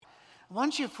I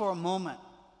want you for a moment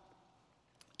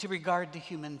to regard the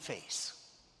human face.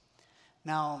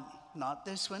 Now, not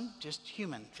this one, just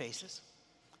human faces.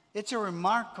 It's a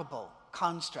remarkable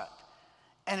construct,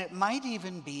 and it might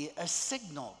even be a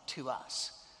signal to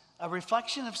us, a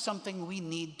reflection of something we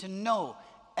need to know,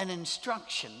 an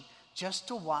instruction just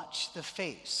to watch the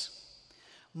face.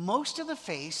 Most of the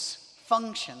face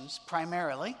functions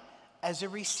primarily as a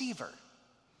receiver.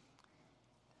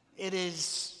 It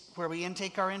is where we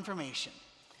intake our information.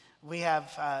 We have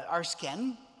our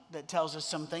skin that tells us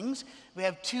some things. We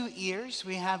have 2 ears.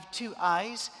 We have 2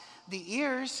 eyes. The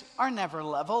ears are never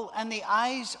level, and the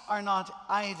eyes are not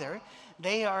either.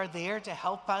 They are there to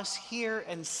help us hear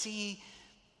and see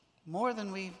more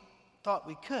than we thought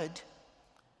we could.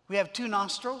 We have 2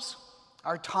 nostrils,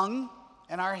 our tongue,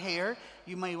 and our hair.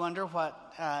 You may wonder what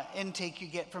intake you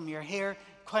get from your hair.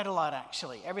 Quite a lot,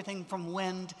 actually. Everything from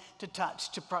wind to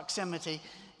touch to proximity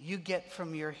you get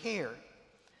from your hair.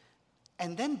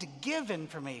 And then to give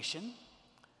information,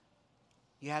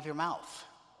 you have your mouth.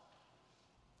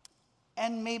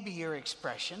 And maybe your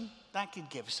expression, that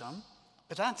could give some,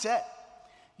 but that's it.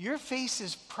 Your face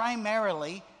is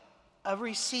primarily a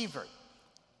receiver.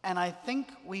 And I think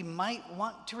we might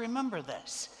want to remember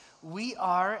this. We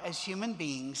are, as human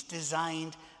beings,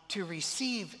 designed to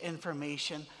receive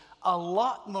information, a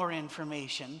lot more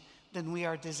information than we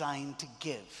are designed to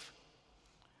give.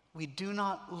 We do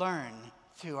not learn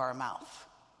through our mouth.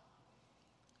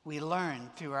 We learn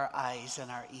through our eyes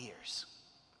and our ears.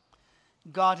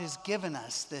 God has given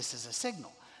us this as a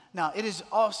signal. Now, it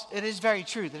is very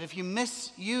true that if you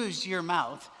misuse your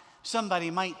mouth, somebody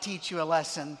might teach you a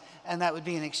lesson, and that would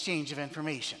be an exchange of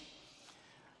information.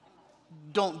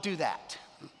 Don't do that.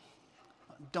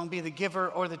 Don't be the giver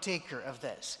or the taker of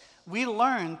this. We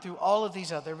learn through all of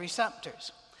these other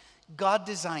receptors. God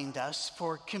designed us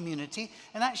for community,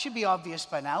 and that should be obvious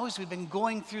by now as we've been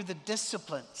going through the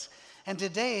disciplines. And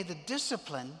today, the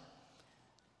discipline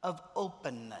of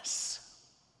openness.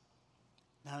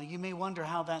 Now, you may wonder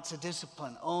how that's a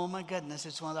discipline. Oh my goodness,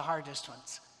 it's one of the hardest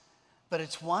ones. But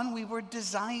it's one we were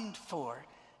designed for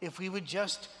if we would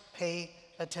just pay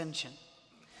attention.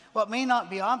 What may not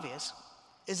be obvious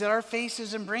is that our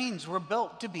faces and brains were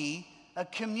built to be a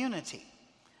community.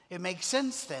 It makes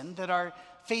sense then that our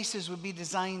faces would be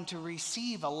designed to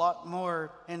receive a lot more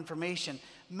information,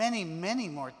 many, many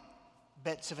more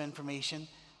bits of information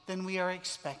than we are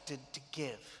expected to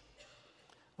give.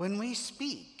 When we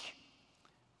speak,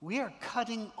 we are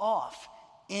cutting off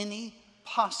any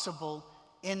possible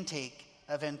intake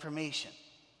of information.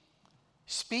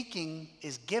 Speaking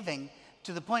is giving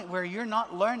to the point where you're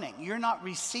not learning, you're not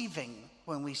receiving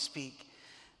when we speak.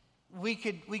 We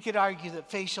could argue that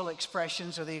facial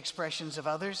expressions are the expressions of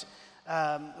others.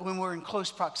 When we're in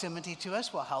close proximity to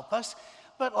us will help us.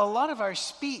 But a lot of our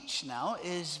speech now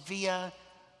is via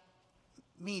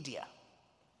media.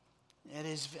 It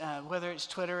is, whether it's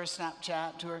Twitter or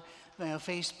Snapchat or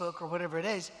Facebook or whatever it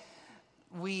is,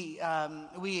 we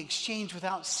exchange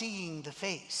without seeing the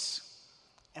face.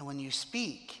 And when you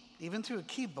speak, even through a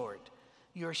keyboard,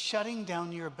 you're shutting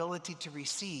down your ability to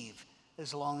receive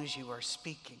as long as you are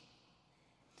speaking.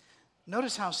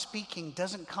 Notice how speaking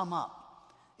doesn't come up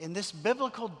in this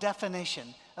biblical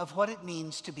definition of what it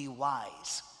means to be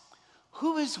wise.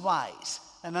 Who is wise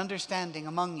and understanding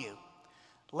among you?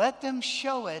 Let them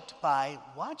show it by,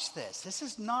 watch this, this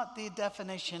is not the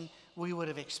definition we would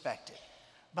have expected,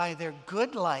 by their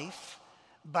good life,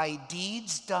 by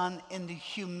deeds done in the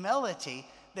humility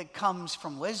that comes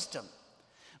from wisdom.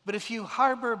 But if you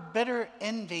harbor bitter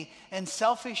envy and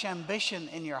selfish ambition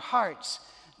in your hearts,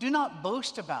 do not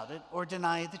boast about it or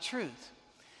deny the truth.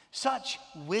 Such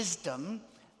wisdom,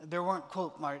 there weren't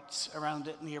quote marks around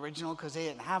it in the original because they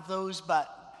didn't have those,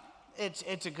 but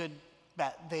it's a good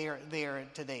bet there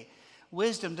today.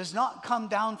 Wisdom does not come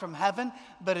down from heaven,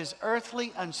 but is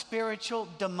earthly, unspiritual,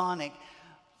 demonic.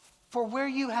 For where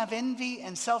you have envy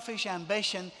and selfish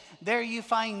ambition, there you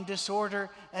find disorder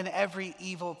and every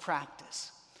evil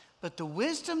practice. But the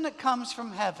wisdom that comes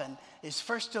from heaven is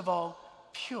first of all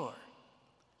pure,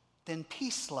 then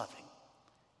peace-loving,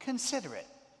 considerate,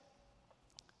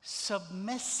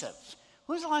 submissive.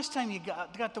 When was the last time you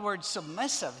got the word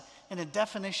submissive in a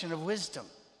definition of wisdom?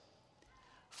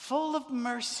 Full of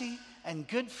mercy and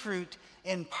good fruit,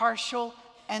 impartial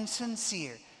and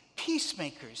sincere,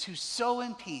 peacemakers who sow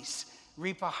in peace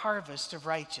reap a harvest of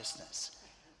righteousness.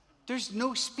 There's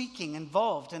no speaking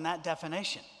involved in that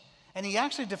definition. And he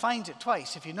actually defines it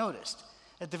twice, if you noticed.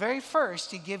 At the very first,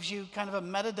 he gives you kind of a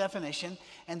meta definition,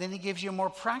 and then he gives you a more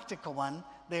practical one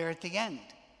there at the end.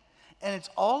 And it's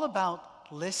all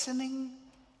about listening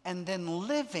and then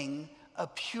living a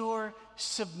pure,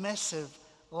 submissive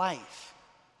life.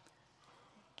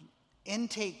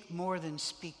 Intake more than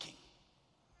speaking.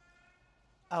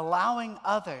 Allowing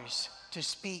others to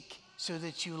speak so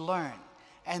that you learn,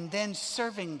 and then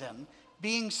serving them,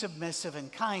 being submissive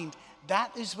and kind,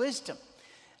 that is wisdom.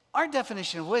 Our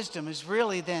definition of wisdom is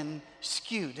really then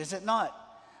skewed, is it not?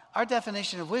 Our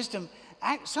definition of wisdom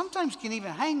sometimes can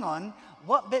even hang on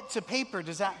what bits of paper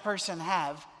does that person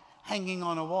have hanging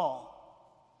on a wall.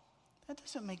 That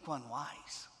doesn't make one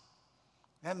wise.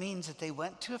 That means that they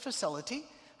went to a facility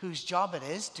whose job it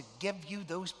is to give you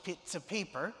those bits of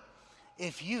paper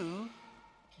if you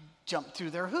jump through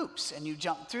their hoops, and you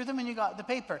jump through them and you got the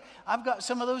paper. I've got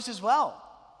some of those as well.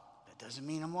 That doesn't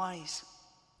mean I'm wise.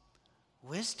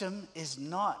 Wisdom is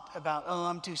not about, oh,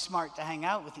 I'm too smart to hang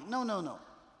out with you. No, no, no.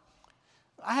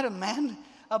 I had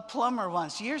a plumber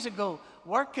once, years ago,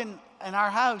 working in our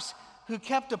house, who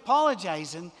kept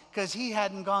apologizing because he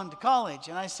hadn't gone to college.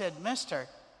 And I said, Mister,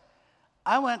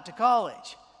 I went to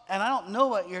college, and I don't know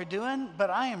what you're doing, but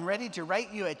I am ready to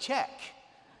write you a check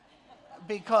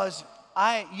because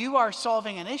you are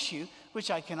solving an issue which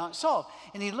I cannot solve.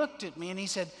 And he looked at me and he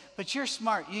said, but you're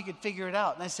smart, you could figure it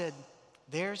out. And I said,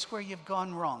 there's where you've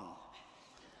gone wrong.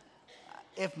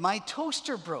 If my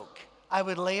toaster broke, I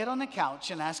would lay it on the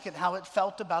couch and ask it how it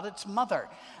felt about its mother.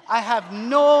 I have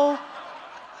no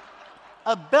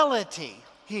ability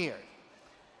here.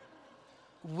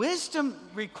 Wisdom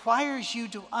requires you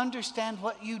to understand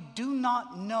what you do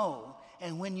not know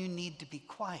and when you need to be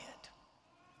quiet,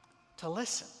 to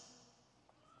listen.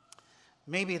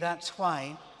 Maybe that's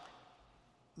why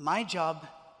my job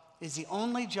is the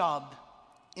only job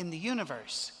in the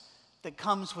universe that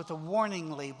comes with a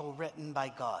warning label written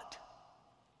by God.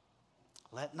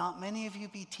 Let not many of you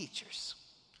be teachers.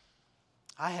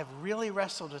 I have really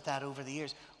wrestled with that over the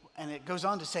years. And it goes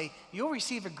on to say, you'll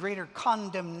receive a greater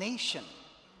condemnation.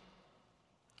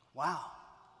 Wow.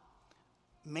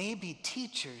 Maybe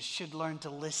teachers should learn to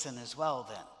listen as well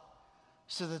then,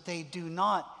 so that they do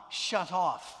not shut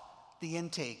off the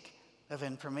intake of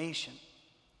information.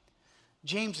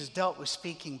 James has dealt with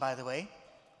speaking, by the way,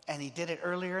 and he did it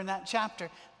earlier in that chapter.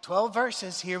 12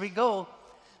 verses, here we go.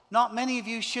 Not many of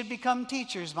you should become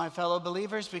teachers, my fellow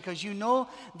believers, because you know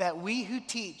that we who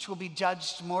teach will be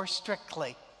judged more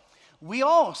strictly. We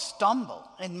all stumble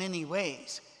in many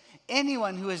ways.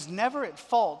 Anyone who is never at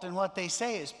fault in what they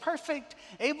say is perfect,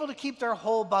 able to keep their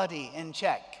whole body in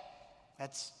check.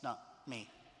 That's not me.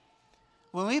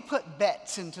 When we put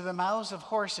bits into the mouths of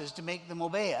horses to make them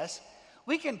obey us,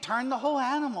 we can turn the whole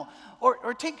animal.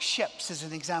 Or take ships as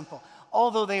an example.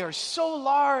 Although they are so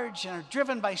large and are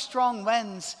driven by strong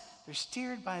winds, they're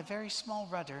steered by a very small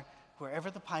rudder wherever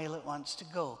the pilot wants to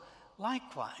go.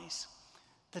 Likewise,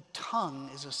 the tongue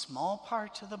is a small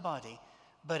part of the body,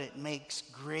 but it makes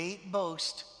great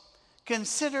boast.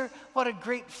 Consider what a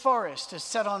great forest is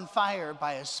set on fire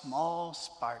by a small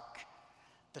spark.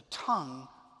 The tongue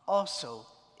also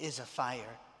is a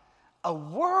fire, a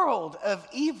world of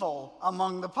evil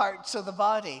among the parts of the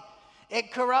body.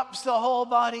 It corrupts the whole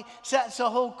body, sets the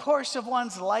whole course of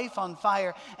one's life on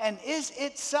fire, and is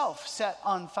itself set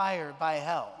on fire by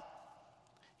hell.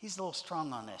 He's a little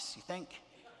strong on this, you think?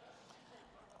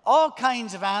 All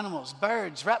kinds of animals,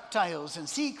 birds, reptiles, and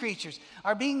sea creatures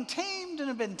are being tamed and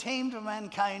have been tamed by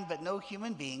mankind, but no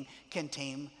human being can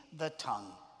tame the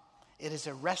tongue. It is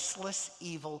a restless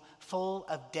evil full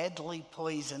of deadly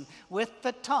poison. With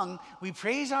the tongue, we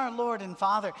praise our Lord and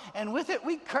Father, and with it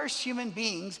we curse human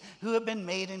beings who have been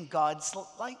made in God's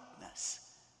likeness.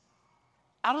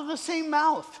 Out of the same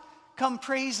mouth come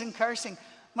praise and cursing.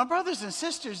 My brothers and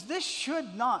sisters, this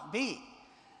should not be.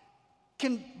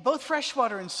 Can both fresh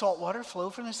water and salt water flow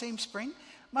from the same spring?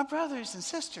 My brothers and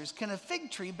sisters, can a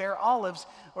fig tree bear olives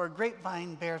or a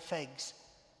grapevine bear figs?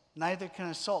 Neither can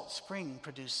a salt spring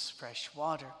produce fresh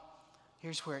water.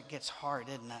 Here's where it gets hard,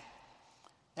 isn't it?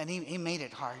 And he made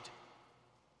it hard.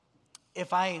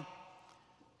 If I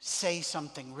say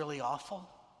something really awful,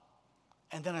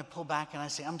 and then I pull back and I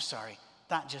say, I'm sorry,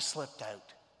 that just slipped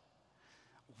out.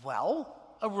 Well,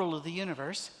 a rule of the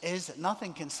universe is that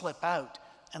nothing can slip out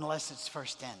unless it's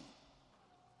first in.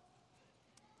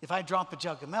 If I drop a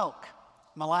jug of milk,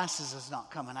 molasses is not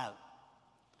coming out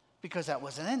because that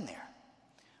wasn't in there.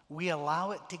 We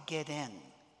allow it to get in.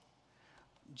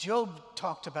 Job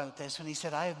talked about this when he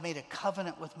said, I have made a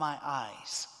covenant with my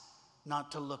eyes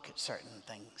not to look at certain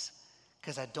things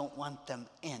because I don't want them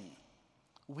in.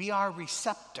 We are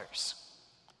receptors.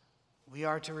 We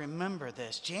are to remember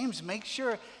this. James makes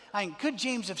sure, could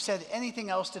James have said anything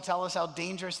else to tell us how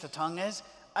dangerous the tongue is?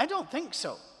 I don't think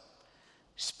so.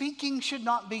 Speaking should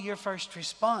not be your first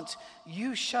response.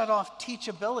 You shut off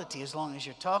teachability as long as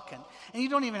you're talking. And you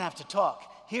don't even have to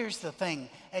talk. Here's the thing,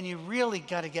 and you really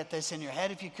got to get this in your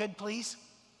head if you could, please.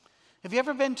 Have you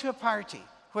ever been to a party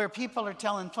where people are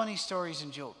telling funny stories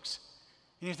and jokes?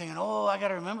 And you're thinking, oh, I got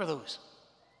to remember those.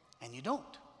 And you don't.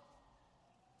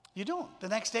 You don't. The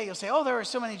next day you'll say, oh, there are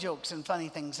so many jokes and funny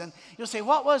things. And you'll say,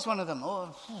 what was one of them?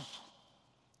 Oh,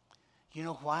 you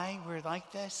know why we're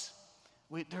like this?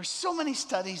 There's so many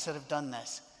studies that have done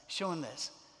this, shown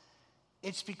this.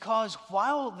 It's because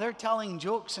while they're telling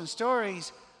jokes and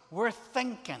stories, we're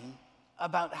thinking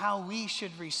about how we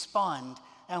should respond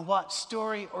and what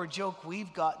story or joke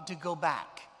we've got to go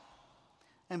back.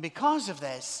 And because of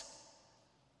this,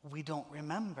 we don't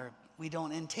remember. We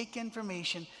don't intake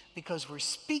information because we're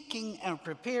speaking and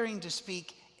preparing to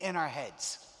speak in our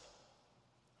heads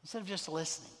instead of just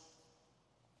listening.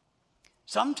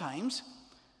 Sometimes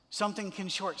something can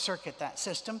short circuit that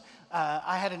system.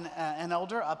 I had an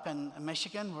elder up in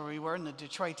Michigan where we were in the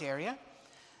Detroit area.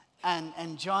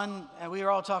 And John, we were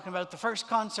all talking about the first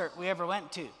concert we ever went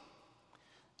to.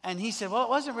 And he said, well, it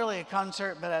wasn't really a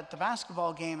concert, but at the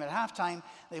basketball game at halftime,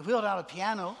 they wheeled out a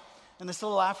piano, and this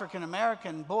little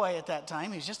African-American boy at that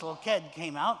time, he was just a little kid,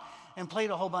 came out and played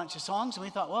a whole bunch of songs, and we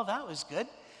thought, well, that was good.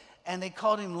 And they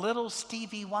called him Little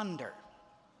Stevie Wonder.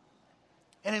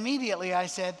 And immediately I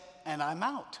said, and I'm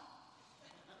out.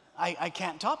 I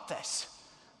can't top this.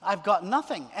 I've got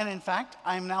nothing. And in fact,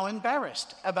 I'm now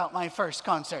embarrassed about my first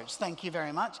concerts. Thank you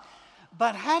very much.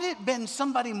 But had it been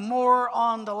somebody more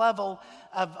on the level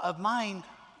of mine,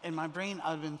 in my brain,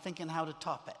 I'd have been thinking how to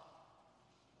top it.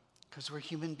 Because we're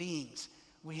human beings.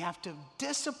 We have to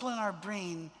discipline our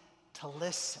brain to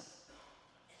listen.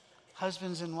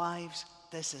 Husbands and wives,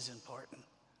 this is important.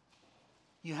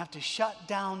 You have to shut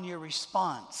down your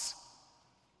response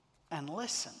and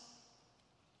listen.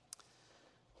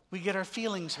 We get our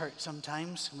feelings hurt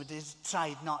sometimes, and we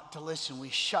decide not to listen. We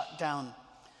shut down.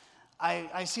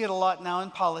 I see it a lot now in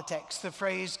politics. The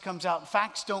phrase comes out,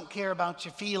 facts don't care about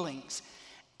your feelings.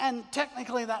 And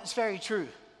technically that's very true.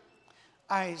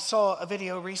 I saw a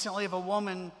video recently of a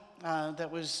woman that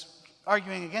was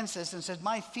arguing against this and said,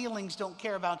 my feelings don't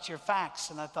care about your facts.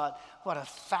 And I thought, what a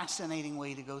fascinating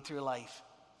way to go through life.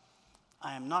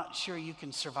 I am not sure you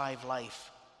can survive life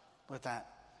with that.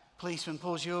 Policeman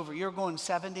pulls you over. You're going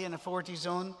 70 in a 40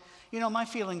 zone. You know, my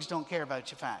feelings don't care about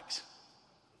your facts.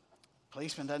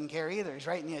 Policeman doesn't care either. He's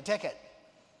writing you a ticket.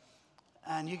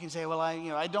 And you can say, well,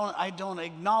 I don't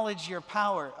acknowledge your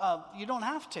power. You don't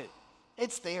have to.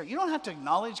 It's there. You don't have to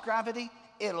acknowledge gravity.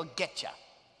 It'll get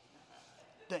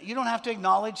you. You don't have to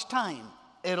acknowledge time.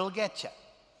 It'll get you.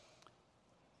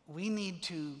 We need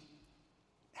to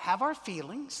have our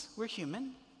feelings. We're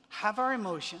human. Have our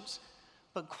emotions.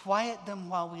 But quiet them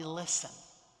while we listen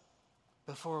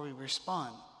before we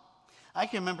respond. I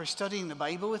can remember studying the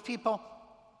Bible with people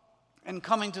and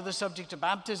coming to the subject of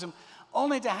baptism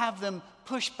only to have them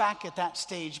push back at that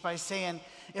stage by saying,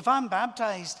 if I'm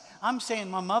baptized, I'm saying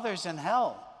my mother's in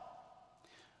hell.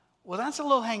 Well, that's a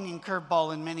low-hanging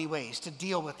curveball in many ways to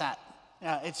deal with that.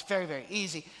 It's very, very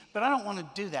easy, but I don't want to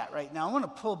do that right now. I want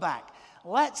to pull back.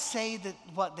 Let's say that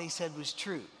what they said was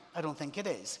true. I don't think it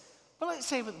is. But let's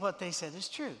say what they said is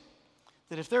true.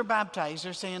 That if they're baptized,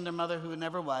 they're saying their mother, who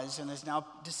never was and is now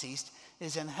deceased,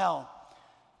 is in hell.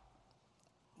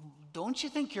 Don't you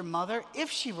think your mother, if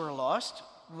she were lost,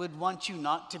 would want you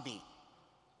not to be?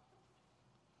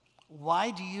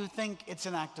 Why do you think it's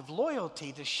an act of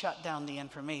loyalty to shut down the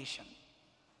information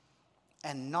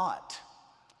and not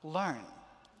learn?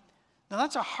 Now,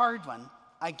 that's a hard one.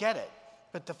 I get it.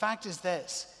 But the fact is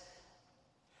this.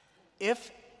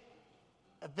 If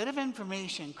a bit of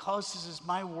information causes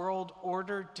my world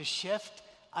order to shift,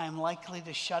 I am likely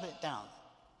to shut it down.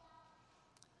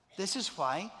 This is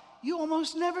why you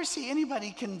almost never see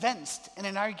anybody convinced in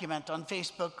an argument on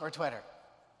Facebook or Twitter.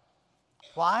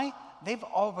 Why? They've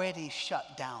already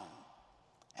shut down,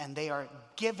 and they are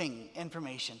giving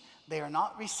information. They are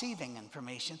not receiving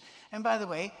information. And by the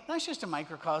way, that's just a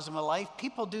microcosm of life.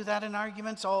 People do that in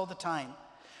arguments all the time.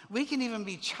 We can even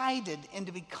be chided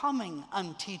into becoming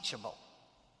unteachable.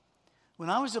 When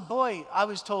I was a boy, I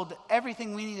was told that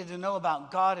everything we needed to know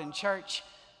about God and church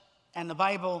and the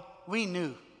Bible, we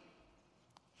knew.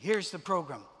 Here's the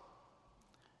program.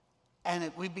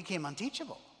 And we became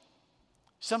unteachable.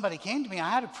 Somebody came to me, I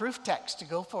had a proof text to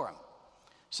go for him.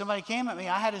 Somebody came at me,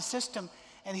 I had a system.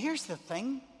 And here's the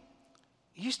thing.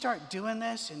 You start doing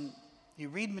this and you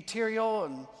read material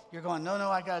and you're going, no,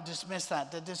 I got to dismiss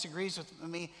that. That disagrees with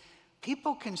me.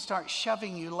 People can start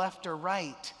shoving you left or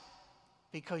right.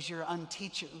 because you're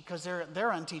unteachable, because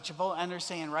they're unteachable, and they're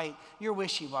saying, right, you're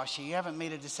wishy-washy, you haven't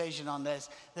made a decision on this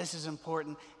is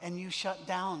important, and you shut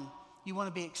down. You want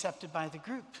to be accepted by the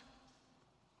group,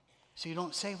 so you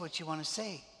don't say what you want to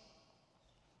say.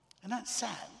 And that's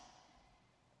sad.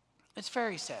 It's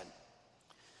very sad.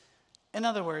 In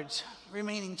other words,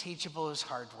 remaining teachable is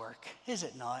hard work, is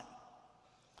it not?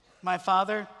 My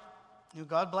father,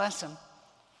 God bless him,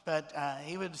 but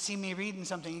he would see me reading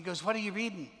something. He goes, "What are you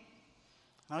reading?"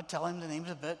 And I'd tell him the name of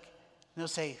the book. And he'll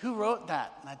say, "Who wrote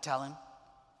that?" And I'd tell him,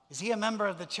 "Is he a member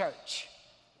of the church?"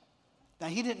 Now,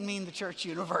 he didn't mean the Church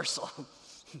Universal.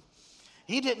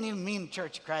 He didn't even mean the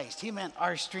Church of Christ. He meant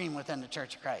our stream within the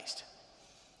Church of Christ.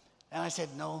 And I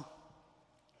said, "No."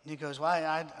 And he goes, "Well,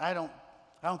 I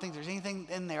don't think there's anything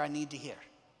in there I need to hear."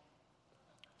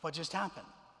 What just happened?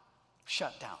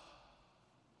 Shut down.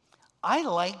 I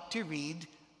like to read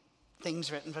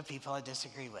things written by people I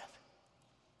disagree with.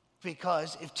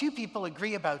 Because if two people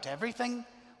agree about everything,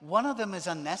 one of them is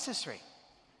unnecessary.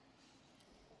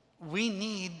 We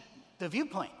need the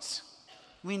viewpoints.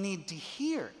 We need to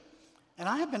hear. And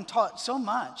I have been taught so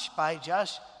much by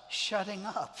just shutting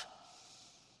up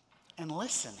and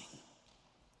listening.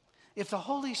 If the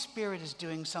Holy Spirit is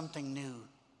doing something new,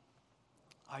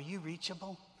 are you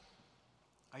reachable?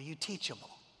 Are you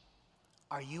teachable?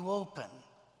 Are you open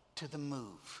to the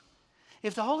move?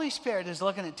 If the Holy Spirit is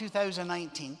looking at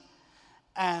 2019,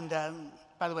 and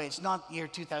by the way, it's not year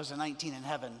 2019 in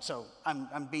heaven, so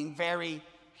I'm being very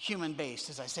human-based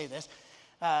as I say this.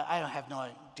 I don't have no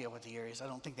idea what the year is. I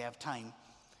don't think they have time.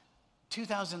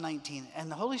 2019,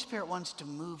 and the Holy Spirit wants to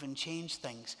move and change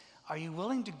things. Are you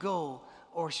willing to go,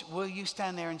 or will you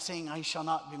stand there and sing, "I shall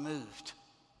not be moved"?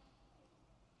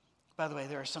 By the way,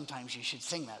 there are some times you should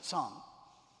sing that song.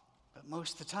 But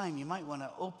most of the time, you might want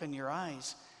to open your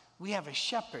eyes. We have a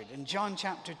shepherd. In John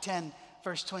chapter 10,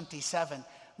 verse 27,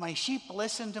 "My sheep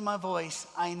listen to my voice.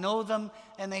 I know them,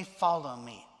 and they follow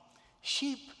me."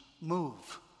 Sheep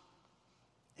move.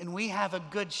 And we have a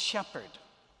good shepherd.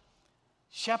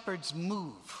 Shepherds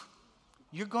move.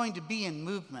 You're going to be in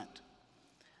movement.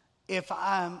 If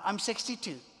I'm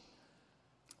 62.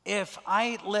 If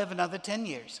I live another 10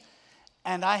 years,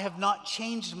 and I have not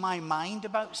changed my mind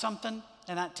about something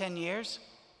in that 10 years,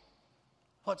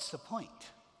 what's the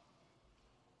point?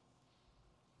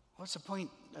 What's the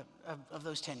point of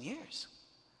those 10 years?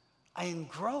 I didn't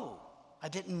grow. I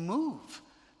didn't move.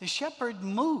 The shepherd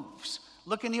moves.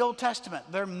 Look in the Old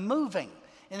Testament. They're moving.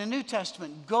 In the New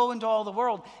Testament, go into all the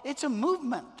world. It's a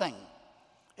movement thing.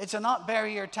 It's a not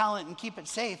bury your talent and keep it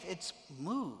safe. It's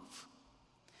move.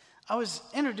 I was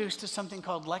introduced to something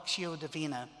called Lectio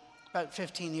Divina about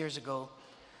 15 years ago.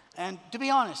 And to be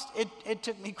honest, it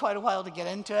took me quite a while to get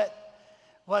into it.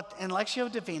 What in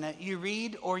Lectio Divina, you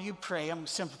read or you pray. I'm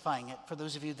simplifying it for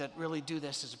those of you that really do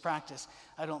this as a practice.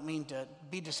 I don't mean to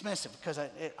be dismissive, because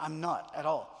I'm not at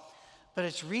all. But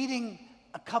it's reading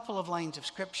a couple of lines of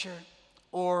scripture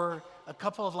or a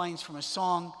couple of lines from a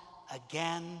song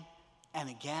again and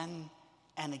again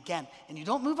and again. And you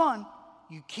don't move on.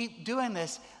 You keep doing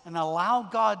this and allow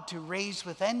God to raise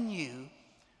within you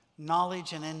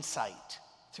knowledge and insight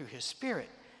through his Spirit.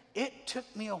 It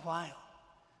took me a while.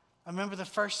 I remember the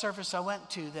first service I went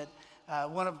to that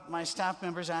one of my staff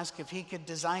members asked if he could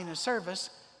design a service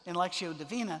in Lectio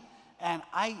Divina, and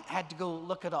I had to go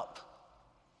look it up.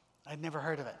 I'd never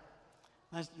heard of it.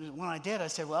 When I did, I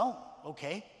said, "Well,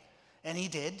 okay." And he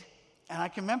did. And I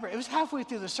can remember, it was halfway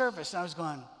through the service, and I was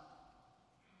going,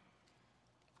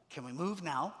 "Can we move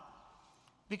now?"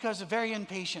 Because a very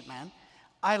impatient man.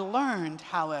 I learned,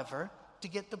 however, to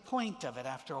get the point of it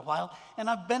after a while, and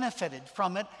I've benefited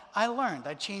from it. I learned.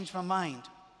 I changed my mind.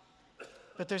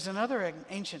 But there's another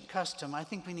ancient custom I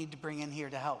think we need to bring in here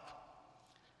to help.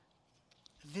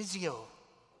 Visio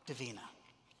Divina.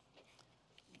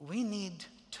 We need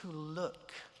to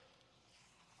look.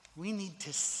 We need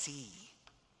to see.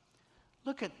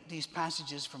 Look at these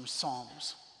passages from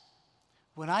Psalms.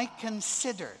 When I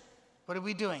consider, what are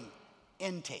we doing?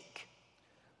 Intake.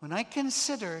 When I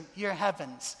consider your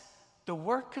heavens, the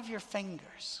work of your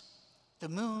fingers, the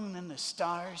moon and the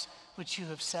stars which you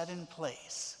have set in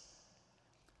place.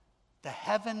 The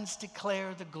heavens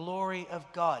declare the glory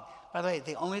of God. By the way,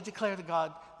 they only declare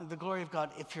the glory of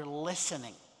God if you're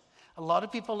listening. A lot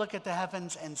of people look at the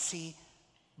heavens and see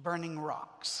burning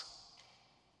rocks.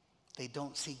 They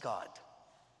don't see God.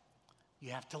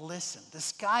 You have to listen. The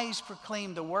skies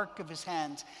proclaim the work of his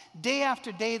hands. Day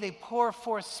after day they pour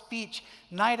forth speech.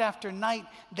 Night after night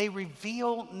they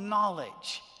reveal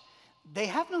knowledge. They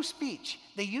have no speech.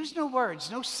 They use no words.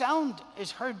 No sound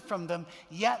is heard from them.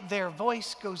 Yet their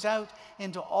voice goes out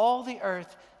into all the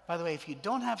earth, By the way, if you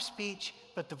don't have speech,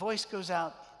 but the voice goes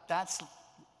out, that's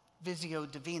Visio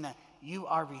Divina. You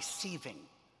are receiving.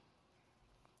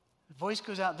 The voice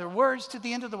goes out. There are words to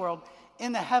the end of the world.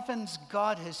 In the heavens,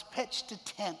 God has pitched a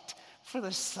tent for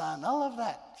the Son. I love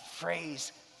that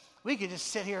phrase. We could just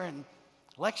sit here and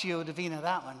Lectio Divina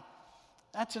that one.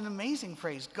 That's an amazing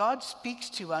phrase. God speaks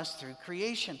to us through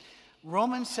creation.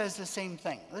 Romans says the same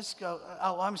thing. Let's go.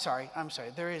 Oh, I'm sorry.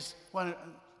 There is one.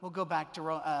 We'll go back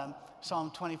to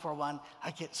Psalm 24:1.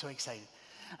 I get so excited.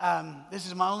 This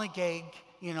is my only gig.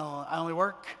 You know, I only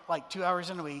work like 2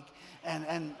 hours in a week,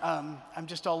 and I'm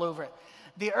just all over it.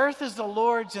 The earth is the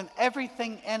Lord's and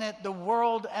everything in it, the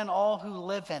world and all who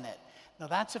live in it. Now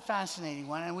that's a fascinating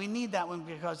one, and we need that one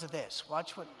because of this.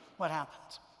 Watch what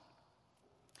happens.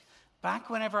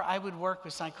 Back whenever I would work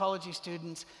with psychology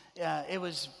students, it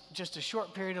was just a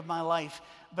short period of my life,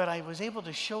 but I was able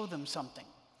to show them something.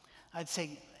 I'd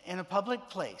say, in a public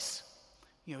place,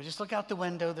 you know, just look out the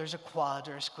window, there's a quad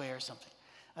or a square or something.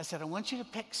 I said, I want you to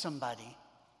pick somebody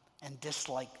and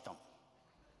dislike them.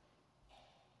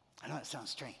 I know that sounds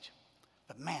strange,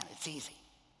 but man, it's easy.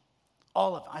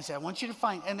 All of them. I said, I want you to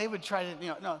find, and they would try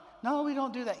to, no, we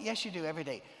don't do that. Yes, you do every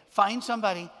day. Find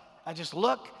somebody, I just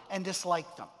look and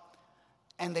dislike them.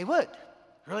 And they would,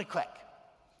 really quick.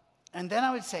 And then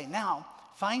I would say, now,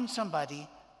 find somebody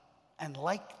and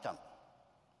like them.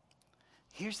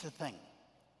 Here's the thing.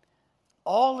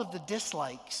 All of the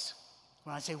dislikes,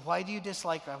 when I say, why do you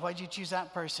dislike her? Why did you choose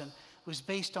that person? Was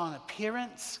based on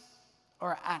appearance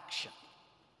or action.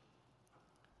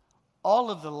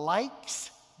 All of the likes,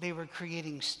 they were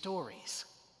creating stories.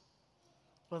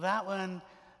 Well, that one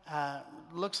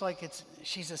looks like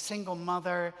she's a single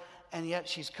mother, and yet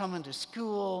she's coming to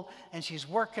school, and she's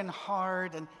working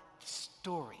hard, and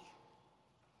story.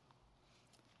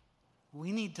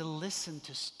 We need to listen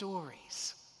to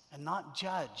stories and not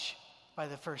judge by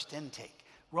the first intake.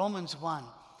 Romans 1,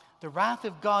 the wrath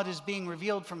of God is being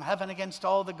revealed from heaven against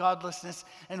all the godlessness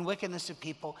and wickedness of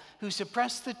people who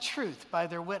suppress the truth by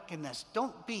their wickedness.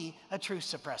 Don't be a truth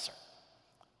suppressor.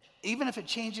 Even if it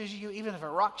changes you, even if it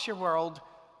rocks your world,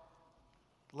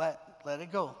 let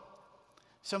it go.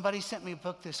 Somebody sent me a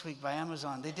book this week by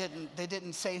Amazon. They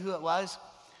didn't say who it was,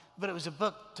 but it was a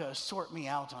book to sort me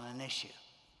out on an issue.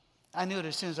 I knew it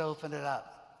as soon as I opened it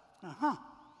up. You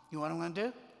know what I'm going to do?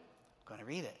 I'm going to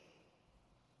read it.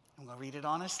 I'm going to read it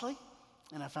honestly,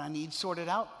 and if I need sorted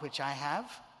out, which I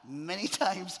have many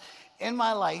times in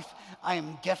my life, I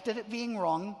am gifted at being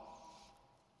wrong,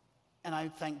 and I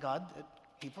thank God that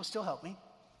people still help me.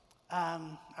 I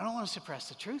don't want to suppress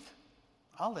the truth.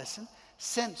 I'll listen.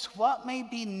 Since what may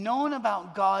be known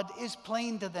about God is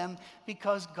plain to them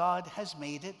because God has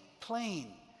made it plain.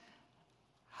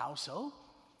 How so?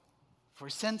 For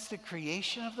since the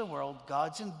creation of the world,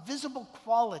 God's invisible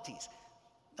qualities.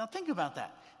 Now think about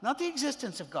that. Not the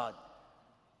existence of God.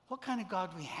 What kind of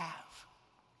God we have.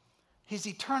 His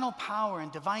eternal power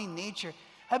and divine nature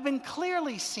have been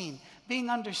clearly seen,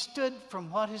 being understood from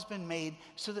what has been made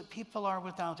so that people are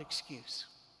without excuse.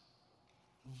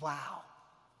 Wow.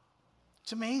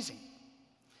 It's amazing.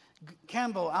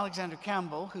 Alexander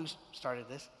Campbell, who started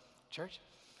this church,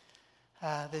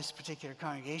 this particular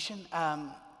congregation,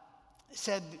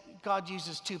 said God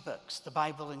uses two books, the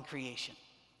Bible and creation.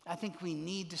 I think we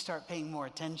need to start paying more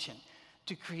attention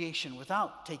to creation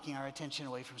without taking our attention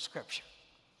away from Scripture.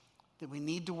 That we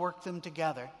need to work them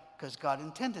together because God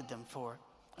intended them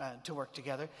to work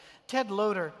together. Ted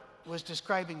Loder was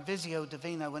describing Visio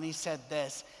Divina when he said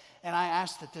this, and I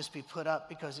asked that this be put up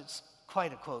because it's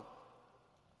quite a quote.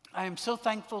 I am so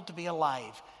thankful to be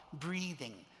alive,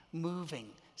 breathing, moving,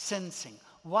 sensing,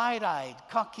 wide-eyed,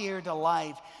 cock-eared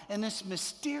alive in this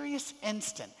mysterious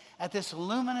instant, at this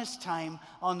luminous time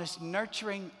on this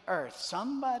nurturing earth.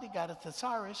 Somebody got a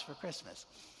thesaurus for Christmas.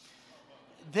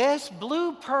 This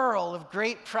blue pearl of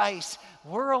great price,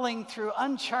 whirling through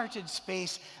uncharted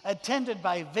space, attended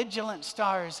by vigilant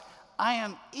stars, I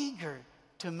am eager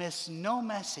to miss no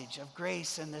message of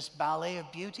grace in this ballet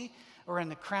of beauty or in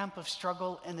the cramp of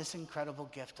struggle in this incredible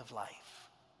gift of life.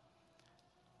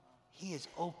 He is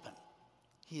open.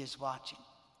 He is watching.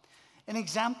 An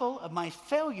example of my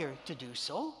failure to do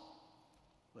so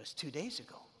was 2 days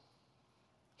ago.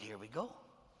 Here we go.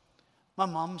 My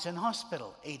mom's in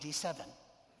hospital, 87.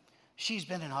 She's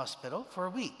been in hospital for a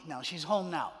week. Now, she's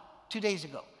home now. 2 days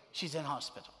ago, she's in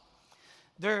hospital.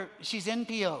 She's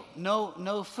NPO,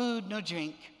 no food, no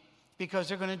drink, because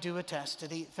they're going to do a test at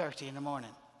 8:30 in the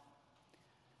morning.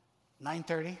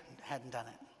 9:30, hadn't done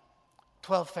it.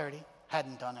 12:30,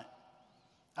 hadn't done it.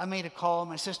 I made a call,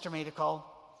 my sister made a call.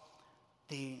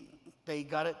 They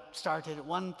got it started at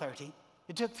 1:30.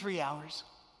 It took 3 hours.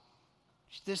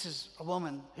 This is a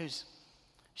woman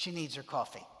she needs her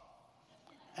coffee.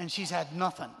 And she's had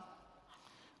nothing.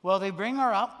 Well, they bring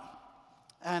her up,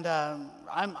 and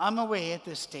I'm away at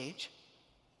this stage.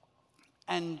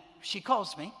 And she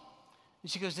calls me,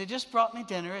 and she goes, they just brought me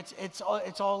dinner. It's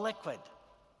all liquid.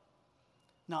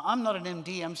 Now, I'm not an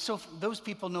MD. Those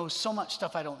people know so much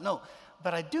stuff I don't know.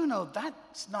 But I do know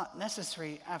that's not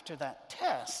necessary after that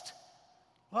test.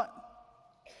 What?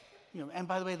 And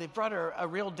by the way, they brought her a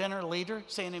real dinner later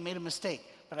saying they made a mistake.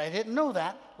 But I didn't know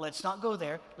that. Let's not go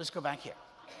there. Let's go back here.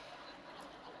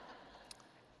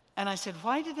 And I said,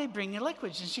 why did they bring you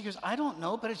liquids? And she goes, I don't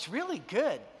know, but it's really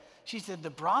good. She said, the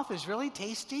broth is really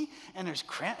tasty, and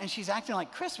and she's acting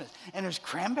like Christmas. And there's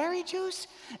cranberry juice,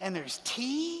 and there's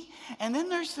tea, and then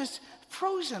there's this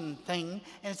frozen thing,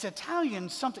 and it's Italian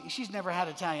something. She's never had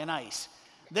Italian ice.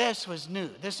 This was new.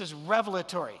 This is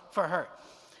revelatory for her.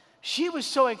 She was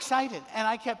so excited, and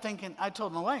I kept thinking, I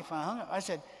told my wife, I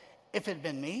said, if it had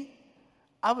been me,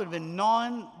 I would have been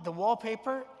gnawing the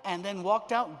wallpaper and then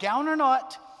walked out, gown or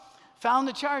not, found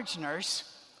the charge nurse,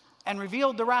 and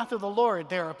revealed the wrath of the Lord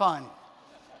thereupon.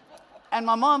 And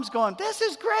my mom's going, this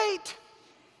is great.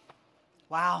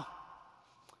 Wow.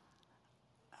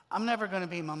 I'm never going to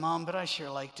be my mom, but I sure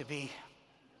like to be.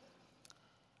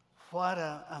 What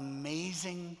an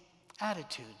amazing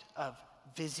attitude of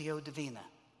Visio Divina.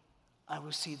 I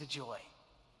will see the joy.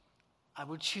 I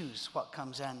will choose what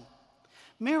comes in.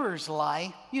 Mirrors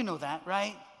lie. You know that,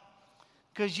 right?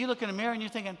 Because you look in a mirror and you're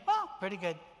thinking, well, pretty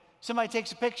good. Somebody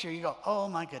takes a picture, you go, oh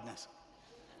my goodness.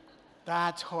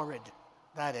 That's horrid.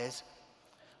 That is.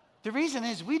 The reason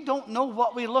is we don't know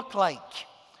what we look like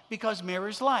because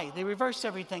mirrors lie. They reverse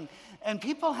everything. And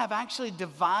people have actually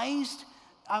devised,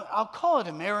 I'll call it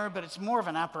a mirror, but it's more of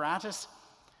an apparatus,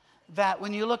 that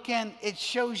when you look in, it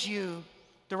shows you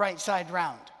the right side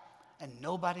round. And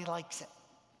nobody likes it.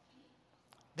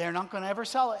 They're not going to ever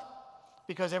sell it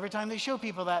because every time they show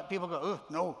people that, people go,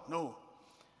 oh, no.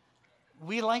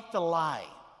 We like the lie.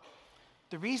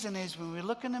 The reason is when we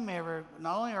look in the mirror,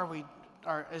 not only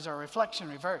is our reflection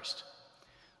reversed,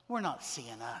 we're not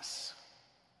seeing us.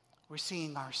 We're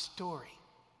seeing our story.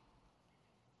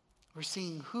 We're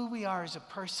seeing who we are as a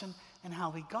person and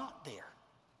how we got there.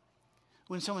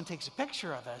 When someone takes a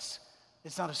picture of us,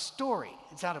 it's not a story,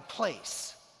 it's out of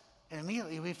place. And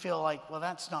immediately we feel like, well,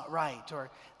 that's not right, or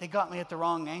they got me at the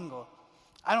wrong angle.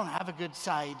 I don't have a good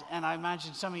side, and I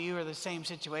imagine some of you are the same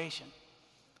situation.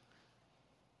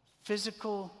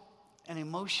 Physical and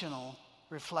emotional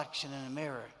reflection in a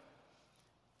mirror.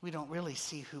 We don't really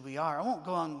see who we are. I won't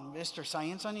go on Mr.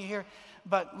 Science on you here,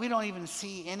 but we don't even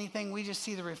see anything. We just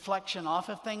see the reflection off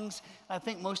of things. I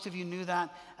think most of you knew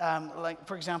that. Like,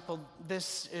 for example,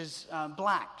 this is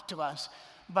black to us,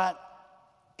 but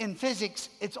in physics,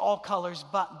 it's all colors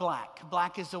but black.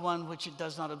 Black is the one which it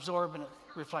does not absorb and it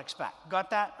reflects back. Got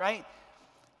that, right?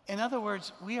 In other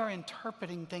words, we are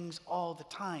interpreting things all the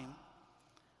time.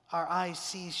 Our eyes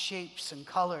see shapes and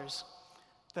colors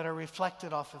that are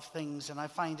reflected off of things, and I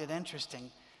find it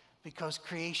interesting because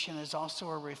creation is also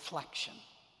a reflection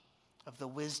of the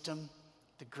wisdom,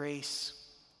 the grace,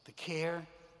 the care,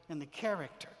 and the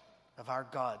character of our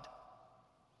God.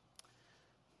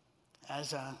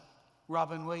 As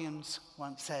Robin Williams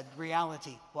once said,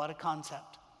 reality, what a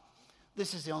concept.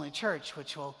 This is the only church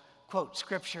which will quote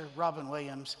scripture, Robin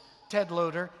Williams, Ted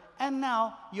Loder, and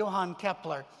now Johann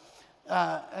Kepler,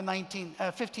 a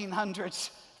 1500s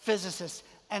physicist,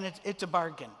 and it's a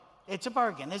bargain. It's a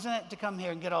bargain, isn't it, to come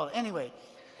here and get all. Anyway,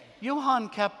 Johann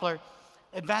Kepler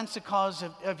advanced the cause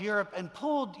of Europe and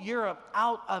pulled Europe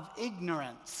out of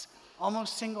ignorance,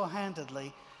 almost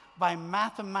single-handedly, by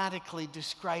mathematically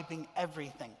describing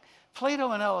everything.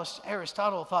 Plato and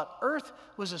Aristotle thought Earth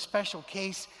was a special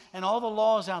case and all the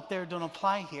laws out there don't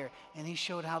apply here. And he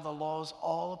showed how the laws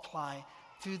all apply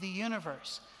through the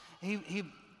universe. He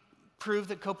proved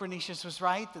that Copernicus was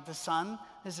right, that the sun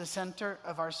is the center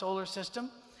of our solar system.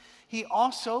 He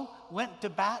also went to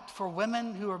bat for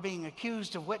women who were being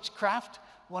accused of witchcraft,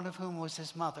 one of whom was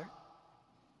his mother,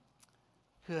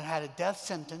 who had a death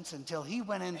sentence until he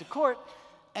went into court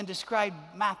and described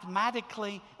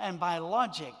mathematically and by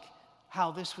logic how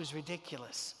this was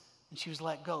ridiculous. And she was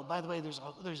let go. By the way,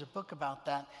 there's a book about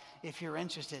that. If you're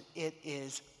interested, it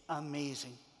is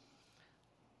amazing.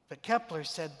 But Kepler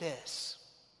said this,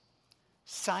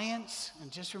 science, and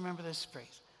just remember this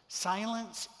phrase,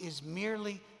 silence is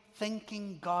merely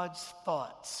thinking God's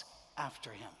thoughts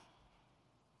after him.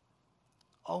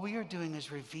 All we are doing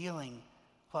is revealing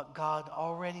what God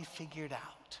already figured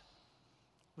out.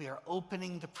 We are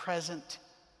opening the present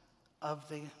of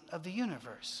the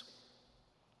universe.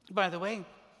 By the way,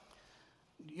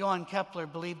 Johann Kepler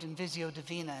believed in Visio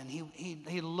Divina, and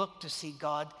he looked to see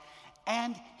God,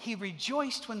 and he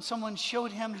rejoiced when someone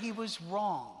showed him he was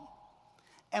wrong,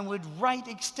 and would write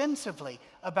extensively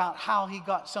about how he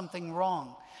got something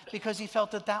wrong, because he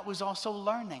felt that that was also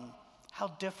learning. How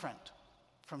different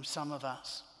from some of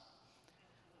us.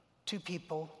 Two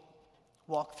people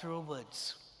walk through a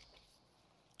woods.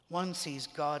 One sees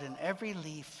God in every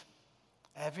leaf,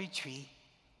 every tree,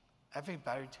 every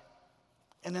bird,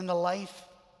 and in the life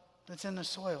that's in the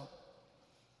soil.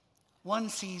 One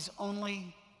sees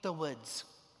only the woods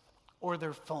or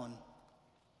their phone.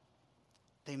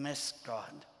 They miss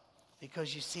God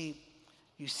because you see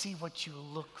what you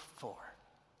look for.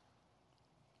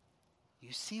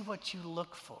 You see what you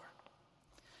look for.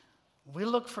 We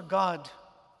look for God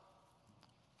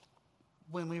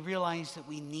when we realize that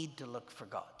we need to look for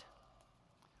God.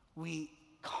 We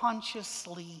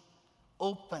consciously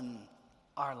open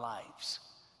our lives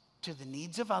to the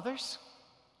needs of others,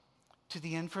 to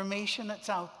the information that's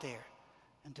out there,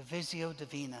 and to Visio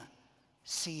Divina,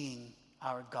 seeing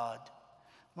our God.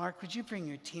 Mark, would you bring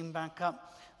your team back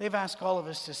up? They've asked all of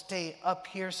us to stay up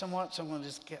here somewhat, so I'm going to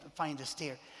just find a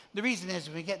stair. The reason is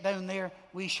when we get down there,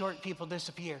 we short people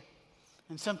disappear.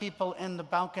 And some people in the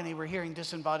balcony were hearing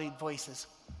disembodied voices.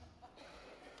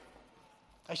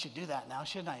 I should do that now,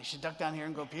 shouldn't I? I should duck down here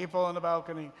and go, people on the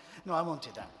balcony. No, I won't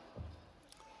do that.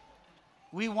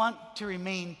 We want to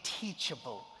remain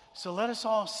teachable. So let us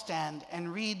all stand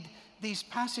and read these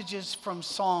passages from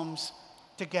Psalms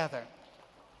together.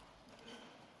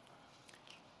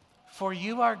 For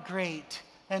you are great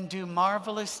and do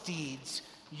marvelous deeds.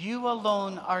 You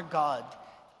alone are God.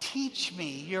 Teach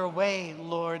me your way,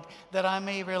 Lord, that I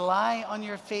may rely on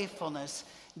your faithfulness.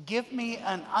 Give me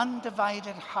an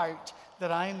undivided heart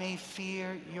that I may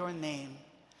fear your name.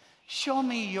 Show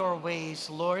me your ways,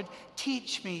 Lord.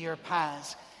 Teach me your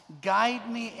paths.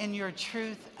 Guide me in your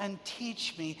truth and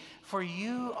teach me, for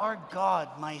you are God,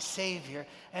 my Savior,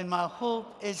 and my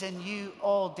hope is in you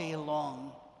all day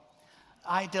long.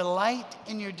 I delight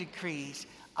in your decrees.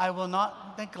 I will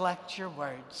not neglect your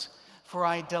words, for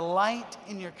I delight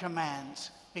in your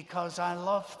commands because I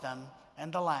love them.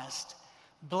 And the last,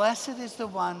 blessed is the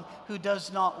one who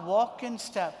does not walk in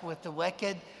step with the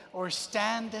wicked, or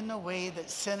stand in the way that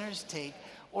sinners take,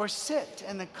 or sit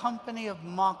in the company of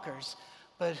mockers,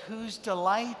 but whose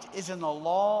delight is in the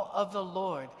law of the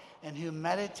Lord, and who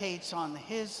meditates on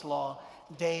his law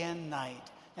day and night.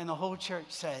 And the whole church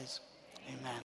says, amen.